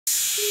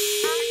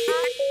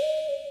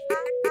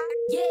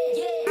So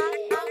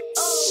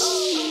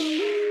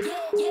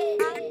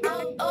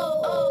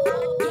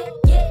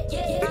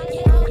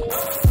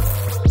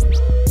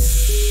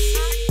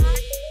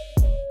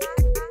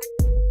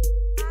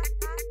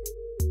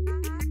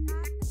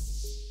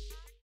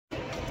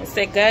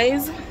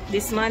guys,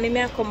 this morning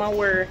I come at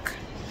work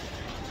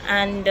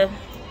and it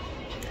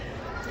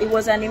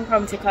was an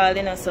impromptu call,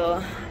 you know,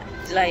 so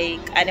like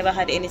I never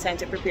had any time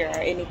to prepare or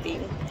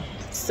anything,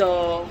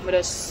 so I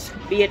just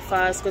be it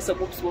fast, go some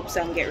whoops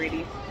and get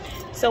ready.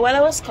 So while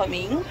I was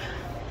coming,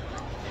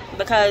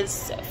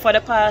 because for the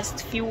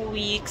past few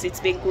weeks it's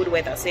been good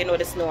weather, so you know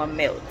the snow will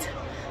melt,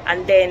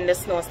 and then the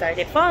snow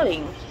started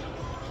falling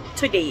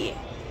today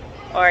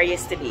or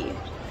yesterday,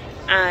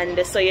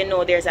 and so you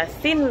know there's a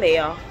thin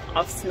layer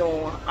of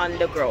snow on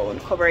the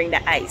ground covering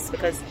the ice,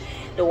 because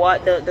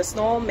the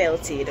snow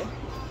melted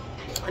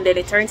and then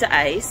it turned to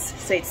ice,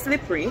 so it's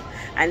slippery,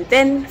 and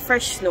then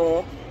fresh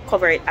snow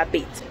covered it a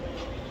bit.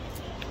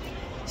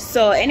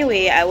 So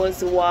anyway, I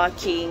was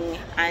walking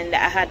and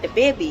I had the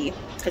baby,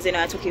 because you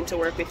know I took him to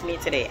work with me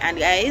today, and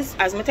guys,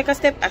 as I take a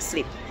step I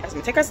slip, as I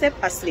take a step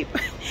I slip.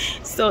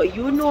 So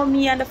you know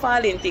me and the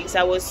falling things,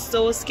 I was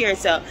so scared.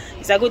 So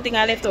it's a good thing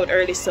I left out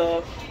early,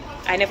 so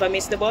I never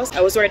missed the bus. I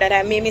was worried that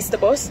I may miss the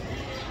bus.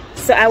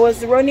 So I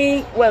was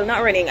running, well,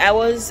 not running, I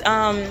was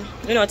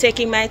you know,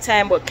 taking my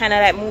time but kind of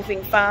like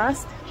moving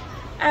fast,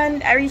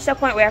 and I reached a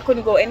point where I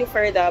couldn't go any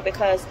further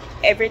because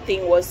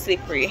everything was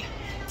slippery,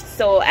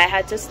 so I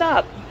had to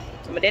stop.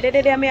 So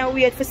I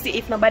wait to see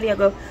if nobody will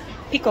go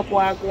pick up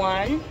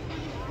one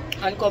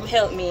and come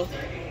help me.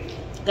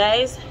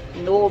 Guys,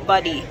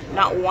 nobody,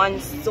 not one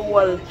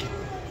soul.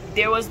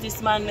 There was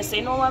this man, I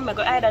say, no one, I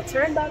go either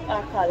turn back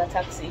or call a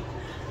taxi.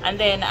 And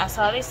then I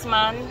saw this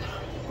man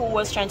who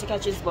was trying to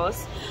catch his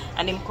bus,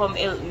 and him come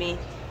help me.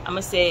 I'm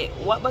gonna say,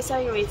 what bus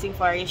are you waiting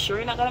for? Are you sure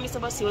you're not gonna miss the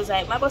bus? He was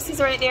like, my bus is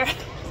right there.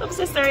 So I'm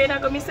saying, sorry, you're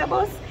not gonna miss the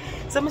bus.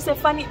 So I'm gonna say,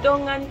 fan it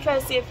down and try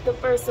to see if the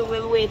person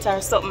will wait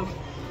or something.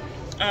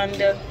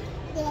 And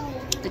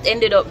it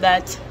ended up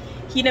that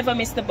he never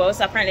missed the bus.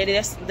 Apparently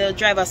the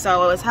driver saw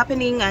what was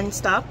happening and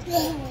stopped.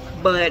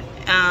 But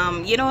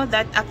you know,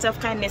 that act of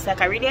kindness, like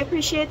I really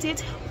appreciate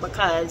it,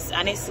 because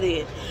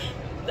honestly,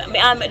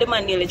 I met the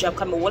man nearly dropped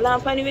come hold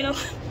on for him, you know.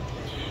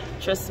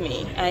 Trust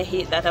me, I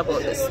hate that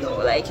about the snow.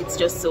 Like, it's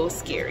just so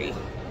scary.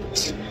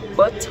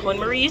 But when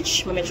we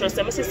reach, I trust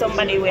them. I see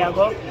somebody where I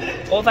go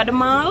over the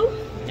mall,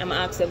 I'm gonna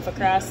ask them for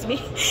cross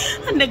me.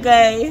 And the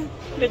guy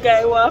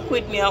walk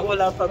with me and hold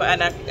up.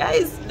 And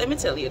guys, let me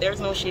tell you, there's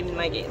no shame in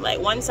my game. Like,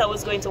 once I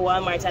was going to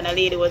Walmart and a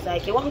lady was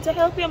like, you want me to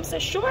help you? I'm so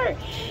sure.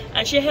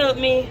 And she helped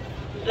me.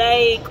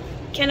 Like,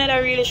 Canada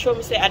really showed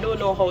me, say, I don't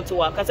know how to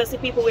walk. Because I see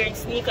people wearing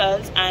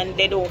sneakers and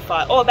they don't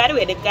fall. Oh, by the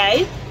way, the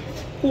guy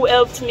who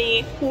helped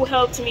me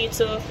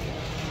to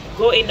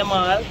go in the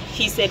mall,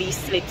 he said he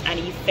slipped and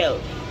he fell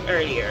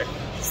earlier.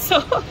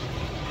 So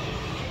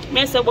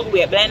mess up, but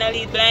we're blind, I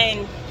lead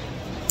blind.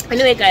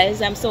 Anyway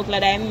guys, I'm so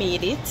glad I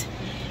made it.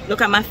 Look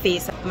at my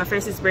face. My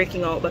face is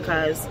breaking out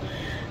because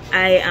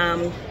I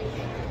am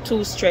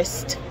too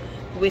stressed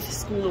with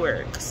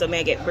schoolwork, so may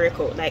I get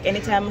breakout. Like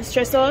anytime I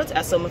stress out,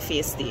 I saw my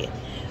face stay,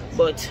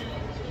 but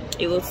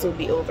it will soon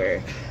be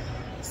over.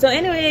 So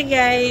anyway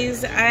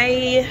guys,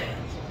 I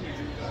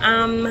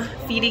am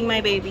feeding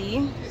my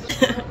baby.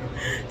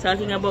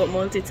 Talking about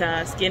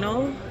multitask, you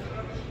know,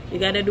 you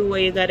gotta do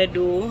what you gotta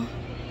do.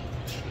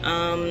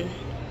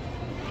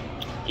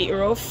 It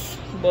rough,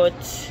 but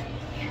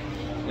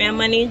may I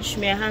manage,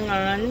 may I hang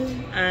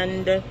on,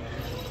 and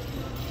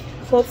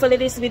hopefully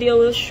this video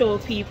will show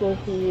people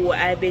who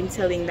I've been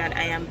telling that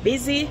I am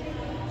busy.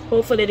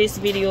 Hopefully this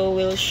video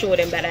will show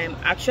them that I'm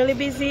actually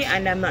busy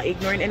and I'm not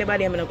ignoring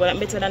anybody. I'm not going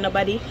better than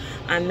nobody,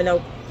 and I'm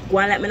not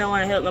going like me not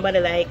want to help nobody.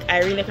 Like, I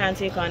really can't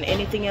take on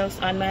anything else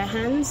on my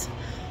hands.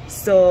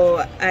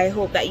 So I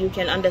hope that you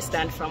can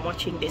understand from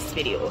watching this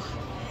video.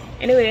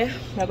 Anyway,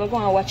 I'm going to go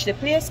and watch the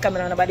place.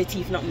 Coming on nobody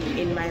teeth nothing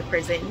in my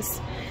presence.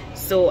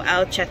 So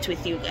I'll chat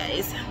with you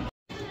guys.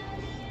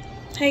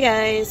 Hey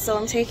guys, so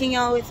I'm taking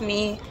y'all with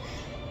me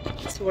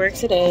to work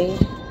today.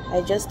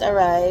 I just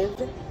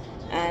arrived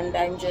and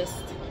I'm just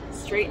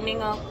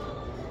straightening up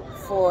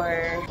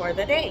for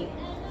the day.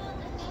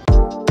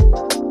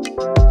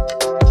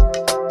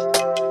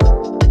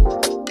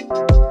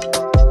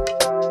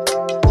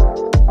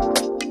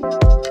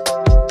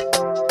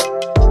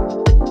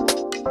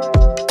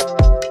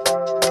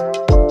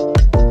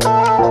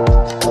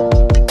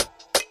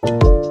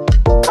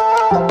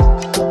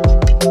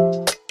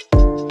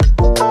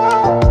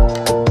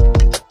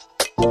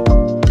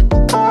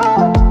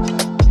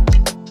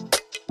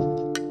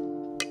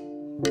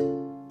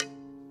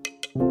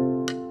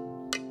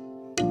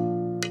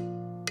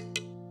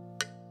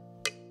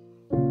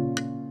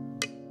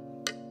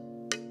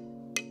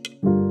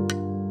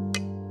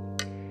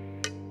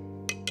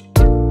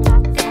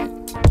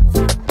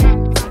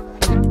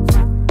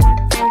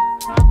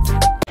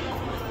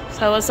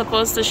 I was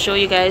supposed to show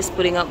you guys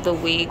putting up the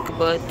wig,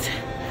 but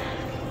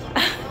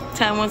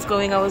time was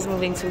going, I was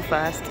moving too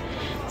fast.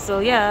 So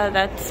yeah,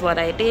 that's what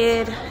I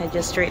did. I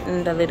just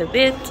straightened a little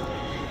bit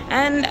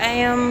and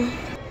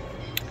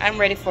I'm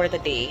ready for the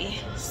day.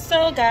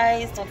 So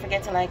guys, don't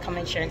forget to like,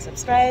 comment, share, and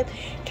subscribe.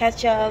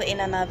 Catch y'all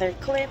in another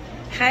clip.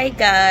 Hi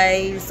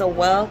guys, so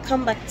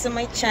welcome back to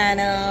my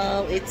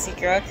channel. It's your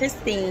girl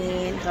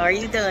Christine. How are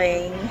you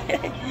doing?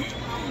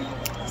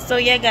 So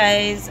yeah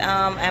guys,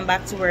 I'm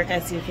back to work,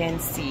 as you can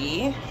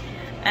see,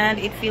 and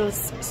it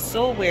feels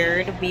so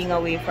weird being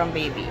away from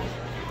baby,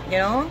 you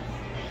know.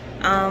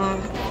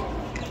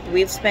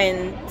 We've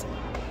spent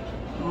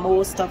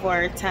most of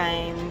our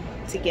time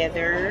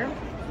together,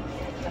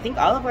 I think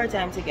all of our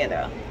time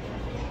together,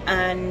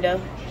 and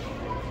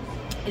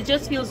it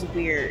just feels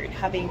weird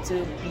having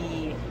to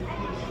be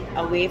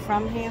away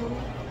from him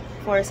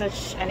for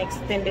such an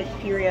extended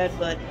period,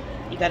 but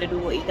you gotta do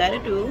what you gotta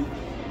do.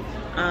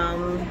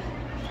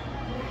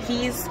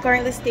 He's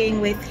currently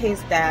staying with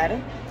his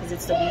dad because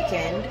it's the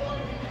weekend,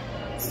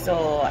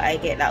 so I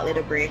get that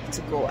little break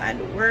to go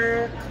and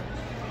work.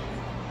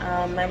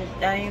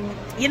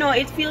 You know,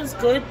 it feels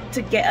good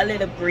to get a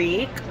little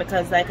break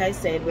because, like I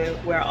said,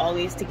 we're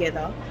always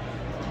together,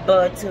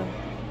 but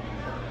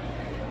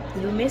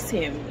you miss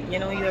him. You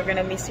know, you're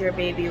gonna miss your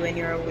baby when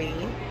you're away,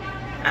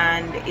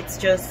 and it's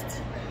just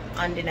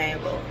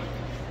undeniable.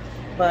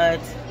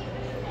 But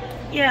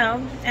yeah,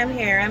 I'm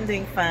here, I'm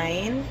doing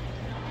fine.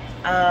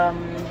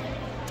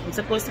 I'm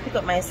supposed to pick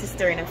up my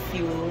sister in a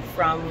few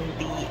from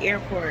the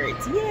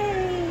airport.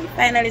 Yay!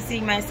 Finally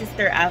seeing my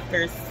sister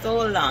after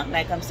so long.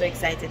 Like, I'm so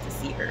excited to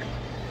see her.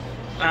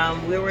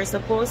 We were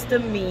supposed to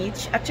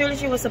meet. Actually,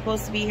 she was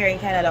supposed to be here in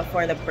Canada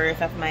for the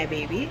birth of my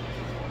baby,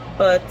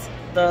 but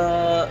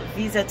the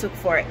visa took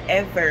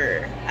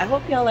forever. I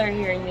hope y'all are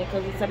hearing me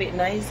because it's a bit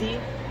noisy.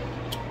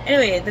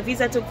 Anyway, the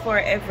visa took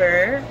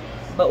forever,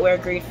 but we're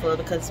grateful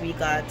because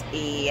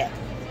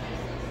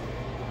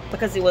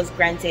because it was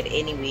granted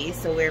anyway,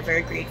 so we're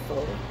very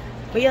grateful.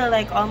 But yeah,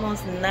 like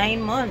almost 9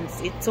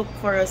 months it took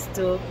for us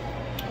to,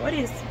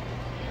 I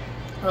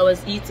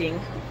was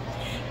eating.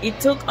 It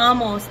took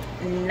almost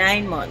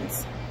 9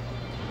 months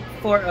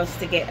for us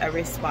to get a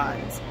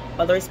response,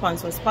 but the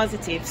response was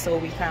positive, so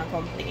we can't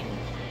complain.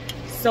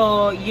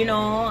 So, you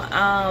know,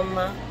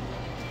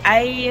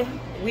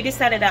 we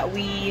decided that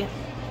we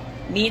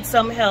need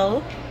some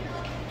help.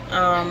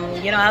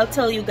 You know, I'll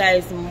tell you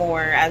guys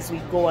more as we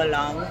go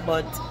along,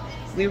 but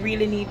we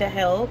really need the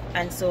help,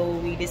 and so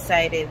we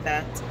decided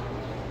that,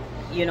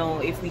 you know,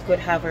 if we could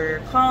have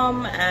her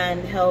come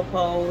and help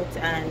out,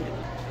 and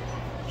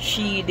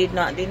she did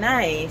not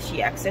deny,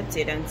 she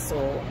accepted, and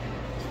so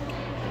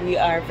we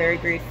are very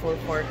grateful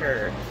for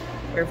her.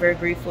 We're very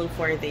grateful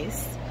for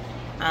this,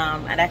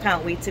 and I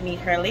can't wait to meet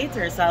her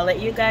later, so I'll let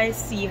you guys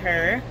see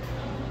her.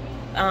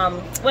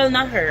 Well,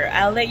 not her,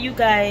 I'll let you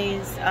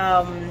guys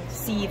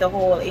see the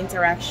whole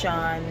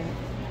interaction,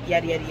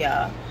 yada yada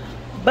yada.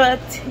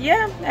 But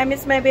yeah, I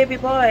miss my baby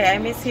boy. I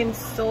miss him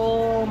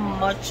so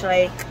much.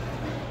 Like,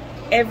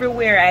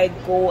 everywhere I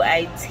go,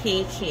 I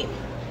take him,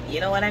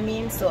 you know what I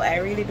mean? So I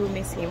really do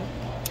miss him.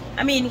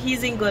 I mean,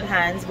 he's in good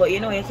hands, but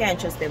you know, you can't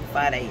trust them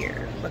father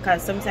here,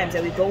 because sometimes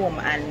we go home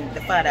and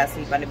the father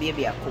asleep and the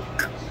baby a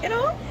cook, you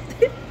know.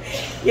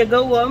 You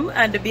go home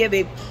and the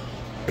baby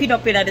pin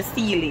up in the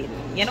ceiling,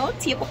 you know,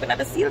 tape up in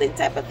the ceiling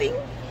type of thing.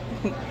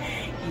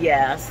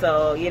 Yeah,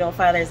 so you know,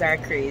 fathers are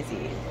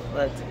crazy,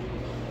 but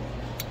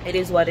it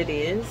is what it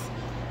is.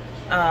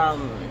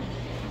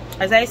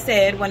 As I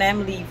said, when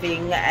I'm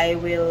leaving,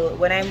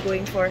 when I'm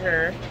going for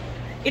her,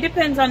 it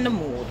depends on the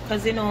mood,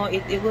 because you know,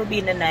 it will be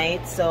in the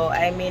night, so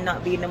I may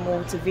not be in the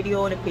mood to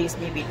video. The place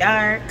may be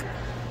dark,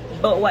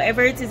 but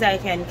whatever it is I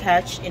can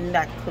catch in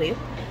that clip,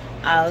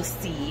 I'll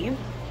see.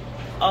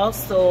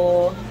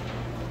 Also,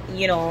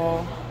 you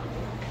know,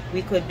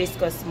 we could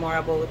discuss more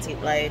about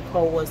it, like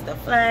how was the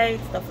flight,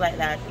 stuff like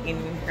that, in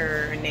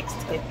her next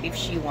clip if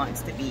she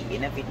wants to be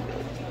in a video.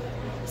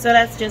 So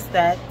that's just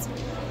that.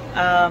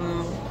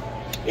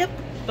 Yep,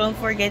 don't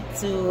forget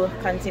to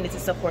continue to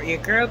support your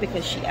girl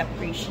because she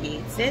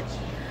appreciates it.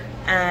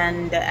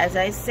 And as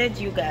I said,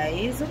 you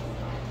guys,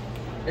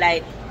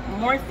 like,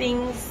 more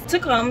things to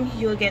come.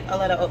 You'll get a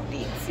lot of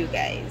updates, you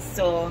guys,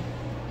 so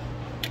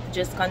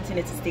just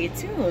continue to stay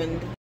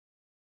tuned.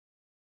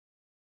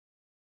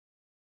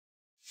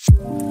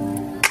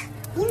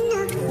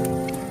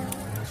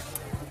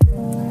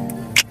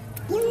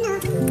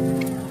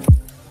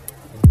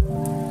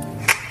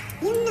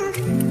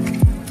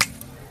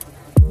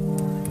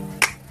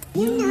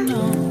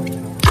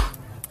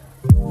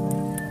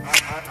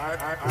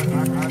 I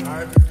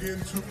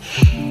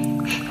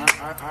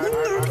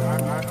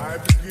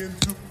begin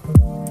to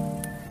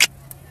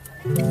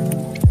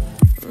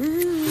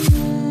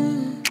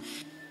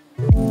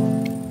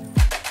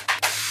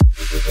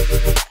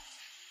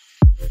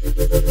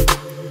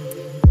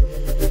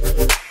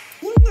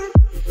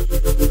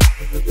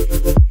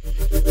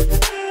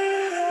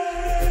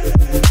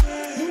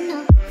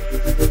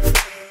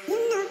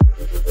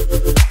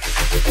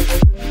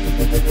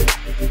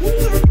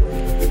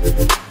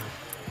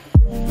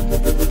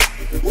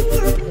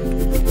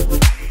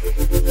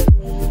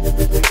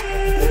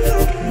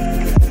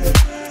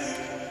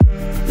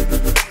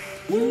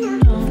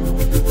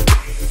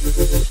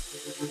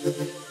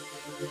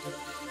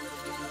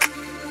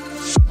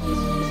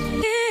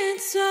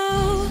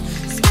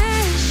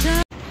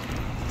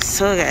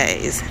So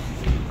guys,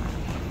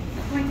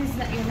 The point is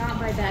that you're not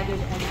my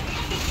baggage.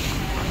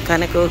 I'm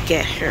gonna go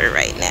get her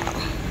right now.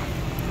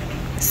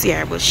 See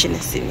her, but she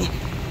didn't see me.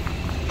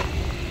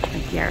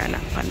 Like Yara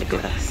not on the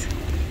glass.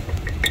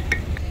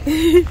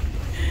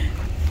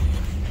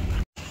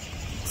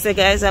 So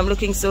guys, I'm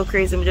looking so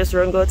crazy. I'm just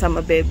running out of my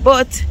bed.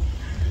 But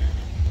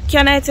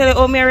can I tell you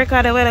how me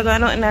record? Well, I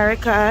got nothing I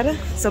record.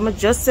 So I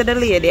just said the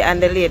lady,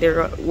 and the lady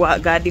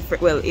got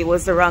different. Well, it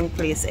was the wrong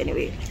place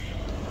anyway.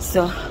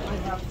 So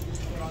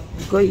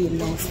go in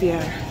now, fear.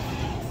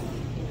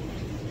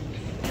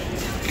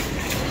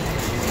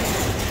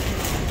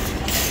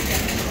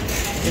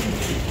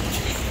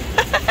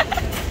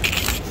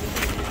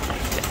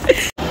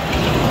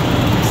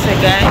 So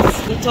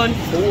guys, it on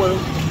full.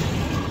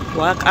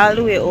 Walk all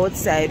the way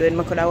outside when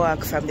I could have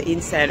walked from the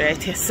inside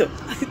right here. So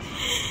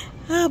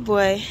oh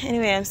boy.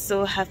 Anyway, I'm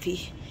so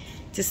happy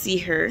to see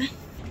her.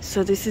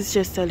 So this is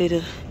just a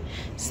little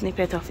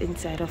snippet of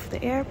inside of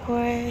the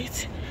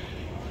airport.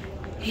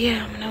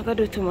 Yeah, I'm not gonna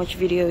do too much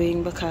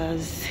videoing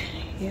because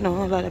you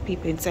know a lot of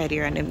people inside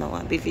here and they don't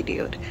want to be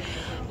videoed.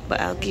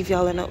 But I'll give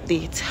y'all an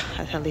update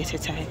at a later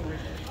time.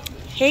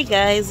 Hey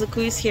guys, look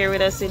who's here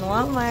with us in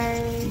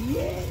Walmart.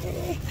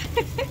 Yay!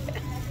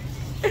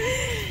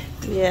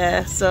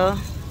 Yeah, so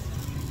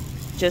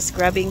just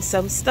grabbing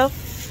some stuff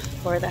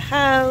for the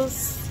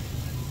house.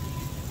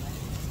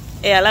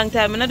 Yeah, a long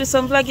time I not do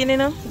some vlogging, you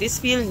know. This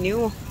feel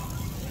new.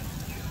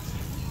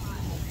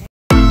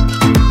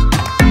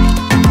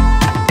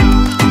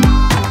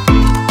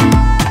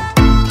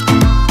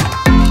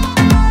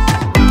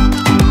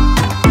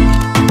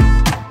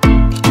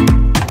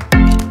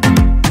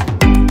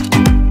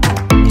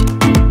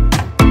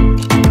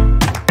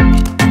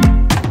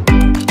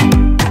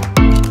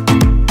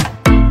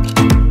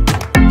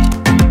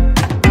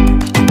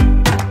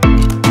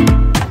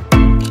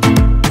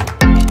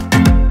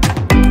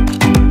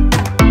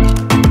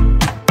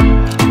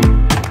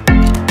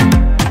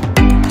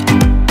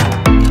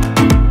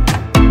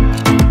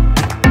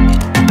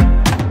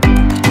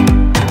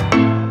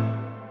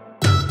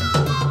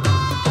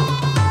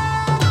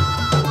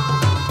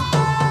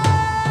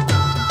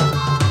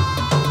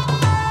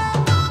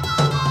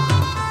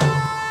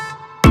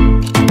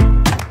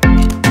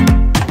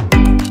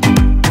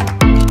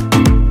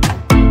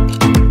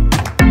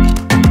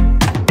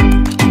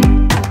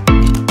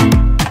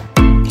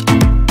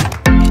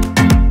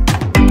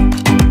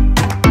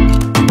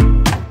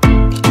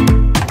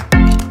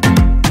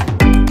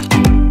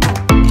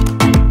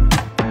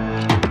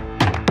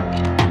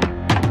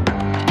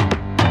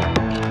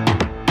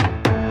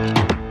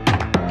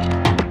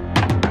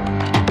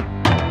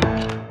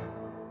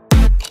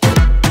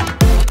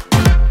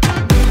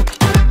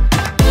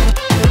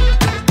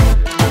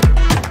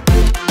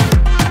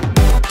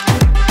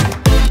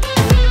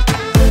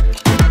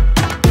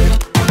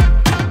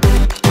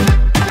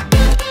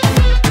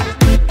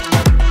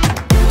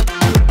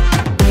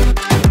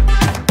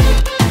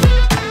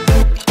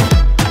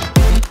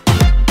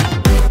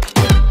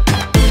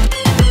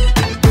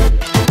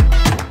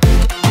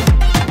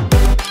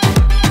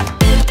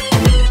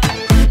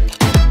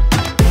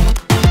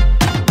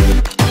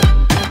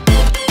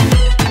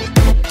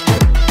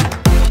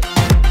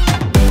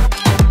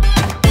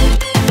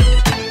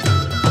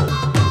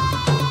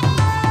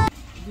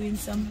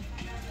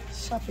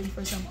 Shopping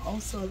for some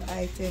household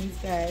items,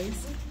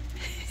 guys.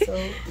 So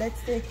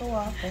let's take a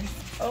walk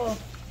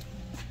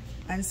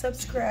and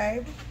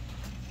subscribe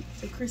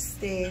to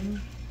Christine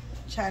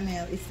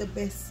channel. It's the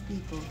best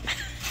people.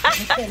 Let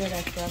me tell you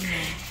that from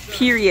now.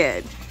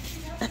 Period.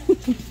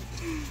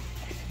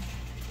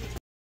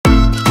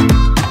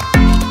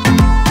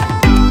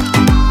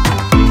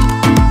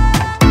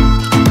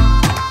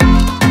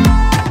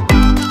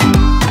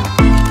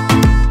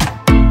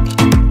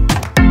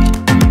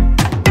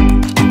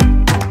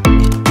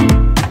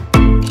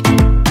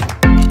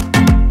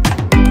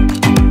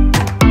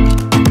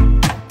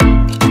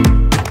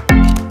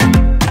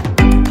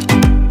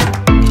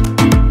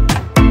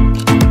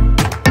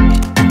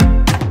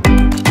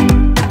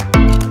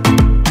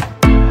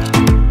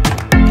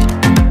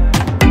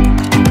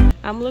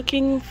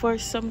 Looking for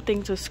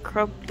something to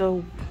scrub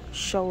the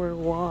shower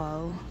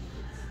wall,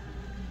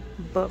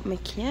 but I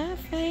can't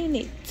find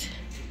it.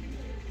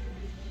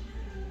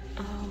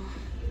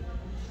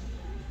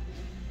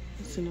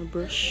 It's in a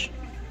brush.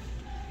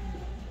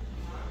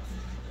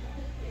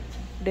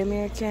 Them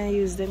here can't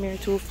use them here,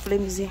 too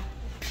flimsy.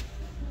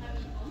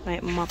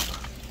 Like mop.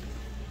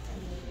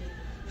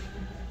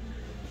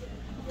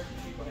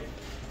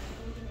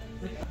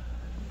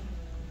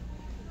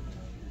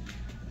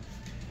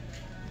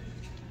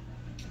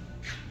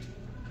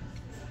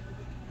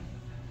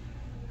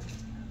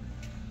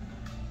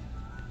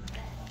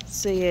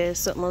 So yeah,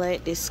 something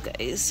like this,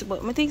 guys.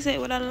 But I think it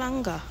would have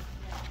longer.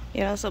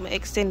 You know, something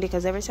extended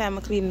because every time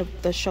I clean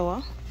the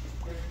shower,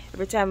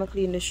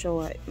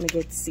 I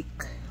get sick.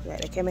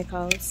 Like the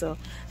chemicals. So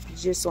I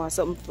just want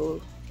something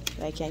full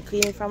that I can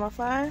clean it from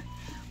afar.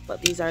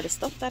 But these are the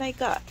stuff that I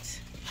got.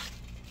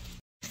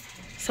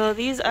 So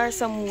these are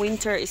some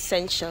winter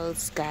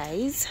essentials,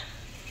 guys.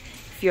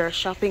 if you're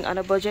shopping on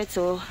a budget.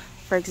 So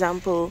for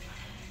example,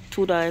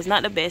 $2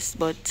 not the best,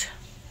 but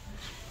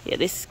yeah,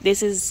 this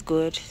is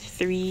good.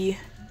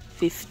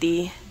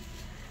 $3.50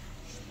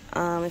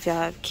 if you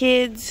have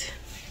kids.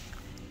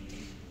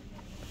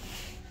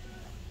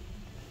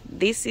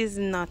 This is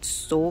not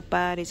so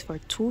bad. It's for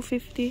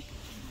 $2.50.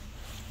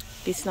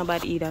 This is not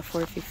bad either,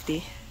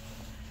 $4.50.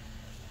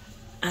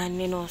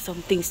 And you know, some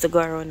things to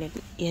go around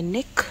your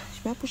neck.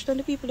 Should I push down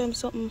the people them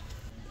something?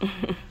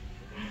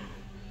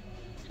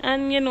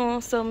 And you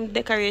know, some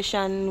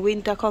decoration.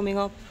 Winter coming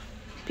up.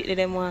 People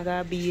them want to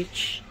go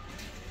beach.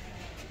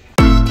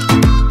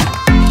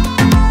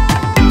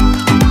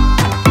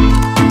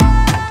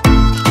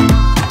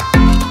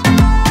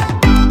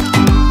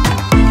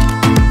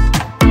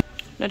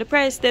 Now the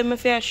price them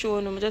if I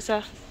show them just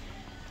alright,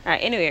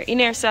 anyway, in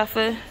here so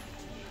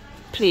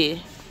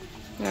play.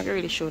 I'm not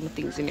really showing the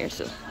things in here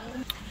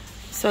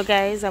so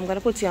guys, I'm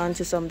gonna put you on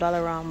to some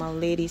Dollarama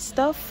lady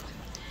stuff.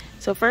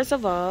 So first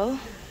of all,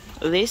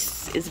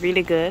 this is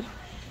really good.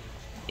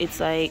 It's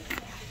like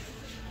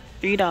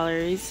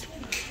 $3.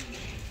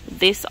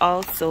 This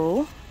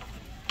also,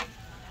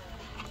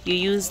 you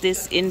use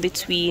this in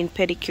between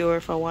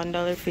pedicure for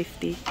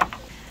 $1.50.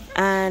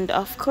 And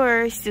of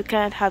course, you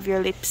can't have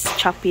your lips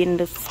choppy in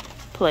this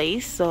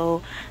place.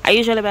 So I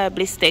usually buy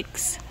bliss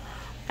sticks.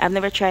 I've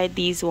never tried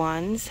these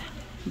ones,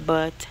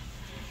 but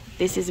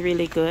this is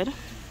really good.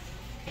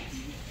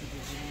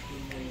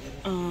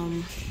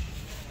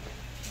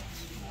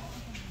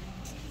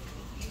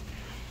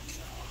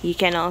 You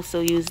can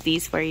also use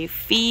these for your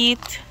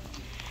feet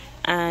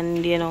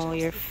and you know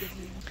your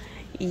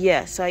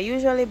yeah. So I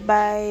usually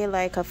buy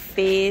like a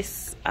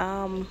face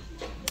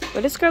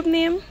what is scrub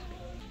name?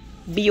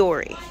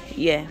 Biore.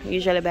 Yeah,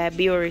 usually buy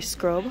Biore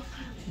scrub,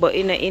 but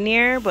in the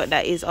in-ear, but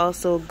that is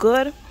also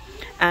good.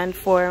 And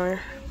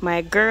for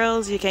my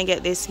girls, you can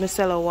get this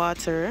micellar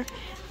water,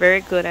 very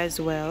good as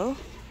well.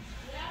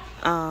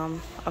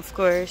 Of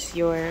course,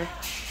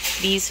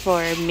 these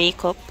for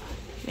makeup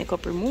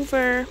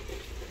remover,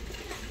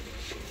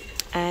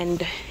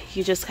 and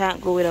you just can't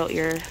go without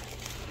your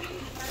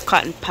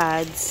cotton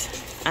pads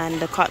and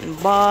the cotton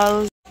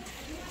balls.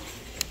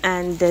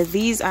 And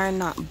these are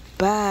not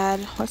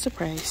bad. What's the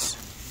price?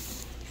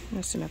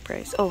 Let's see my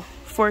price. Oh,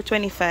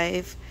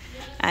 $4.25,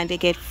 and they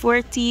get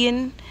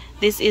 14.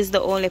 This is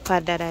the only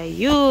pad that I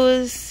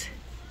use,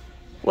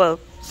 well,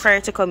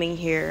 prior to coming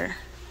here.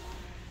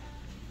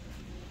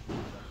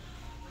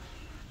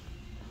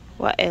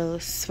 What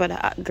else for the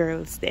hot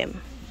girls them?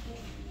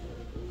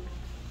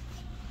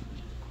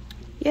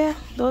 Yeah,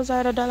 those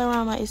are the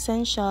Dollarama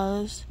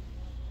essentials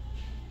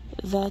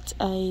that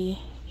I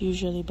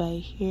usually buy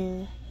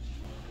here.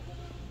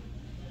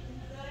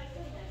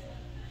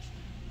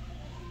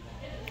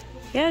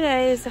 Yeah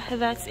guys,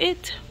 that's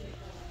it.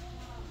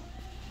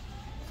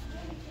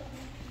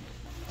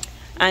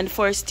 And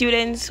for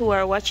students who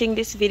are watching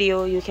this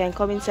video, you can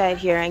come inside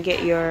here and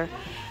get your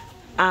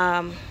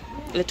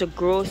little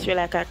grocery,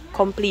 like a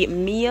complete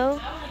meal.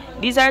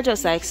 These are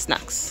just like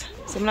snacks,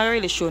 so I'm not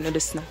really showing you the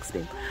snacks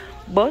then,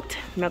 but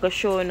I'm gonna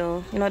show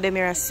you, you know, them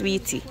are a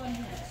sweetie.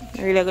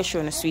 I'm really gonna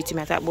show you a sweetie.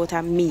 I talk about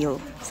a meal,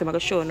 so I'm gonna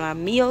show you a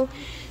meal.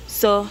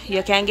 So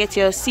you can get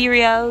your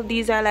cereal.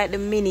 These are like the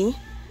mini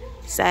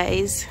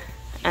size,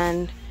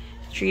 and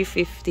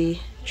 $3.50,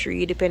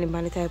 $3 depending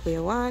on the type of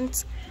you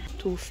want,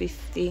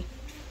 $2.50.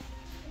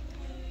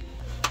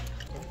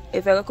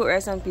 If I go cook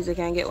rice and peas, you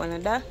can get one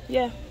of that.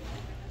 Yeah.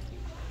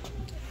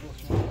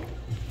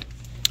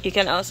 You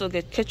can also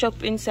get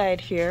ketchup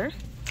inside here.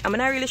 I'm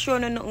not really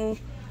showing you nothing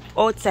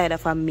outside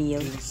of a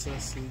meal. You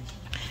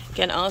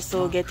can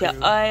also get your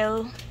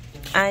oil.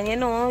 And you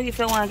know, if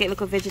you want to get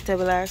little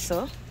vegetable or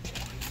so,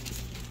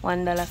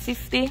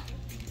 $1.50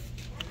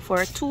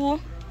 for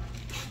 2.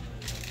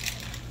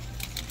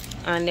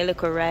 And the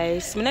little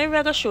rice. I'm not even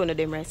going to show you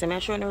them rice. I'm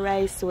showing you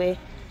rice where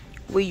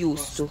we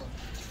used to.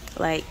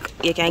 Like,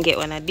 you can get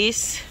one of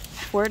this,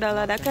 $4.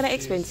 That kind of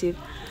expensive.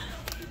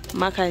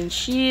 Mac and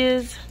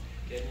cheese.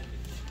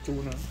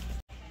 Tuna.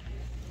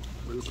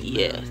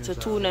 Yeah, so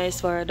tuna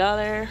is for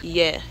 $1.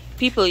 Yeah,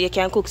 people, you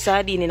can cook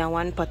sardine in a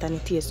one pot and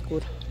it tastes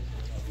good.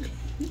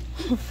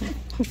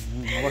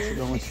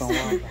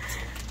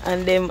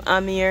 And them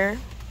Amir,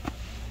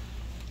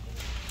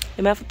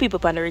 them have for people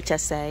on the richer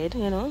side,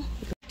 you know.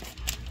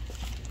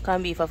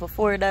 Corned beef for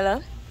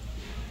 $4.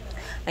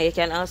 And you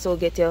can also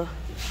get your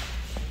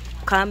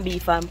corned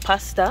beef and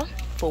pasta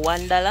for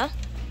 $1.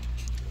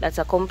 That's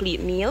a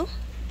complete meal.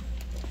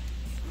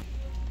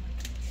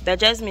 The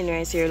jasmine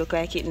rice here look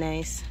like it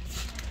nice.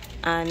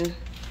 And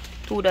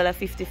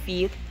 $2.50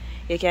 feet.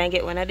 You can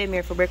get one of them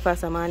here for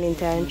breakfast at morning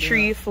time.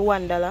 3 for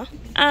 $1.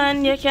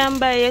 And you can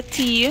buy a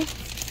tea.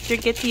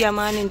 Drink your tea at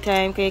morning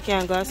time because you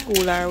can't go to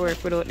school or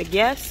work without the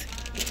gas.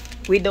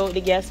 Without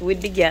the gas,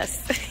 with the gas.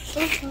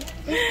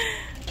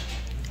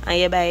 And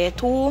you buy a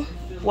 2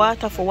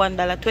 water for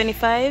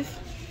 $1.25.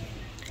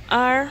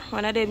 Or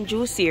one of them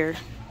juice here.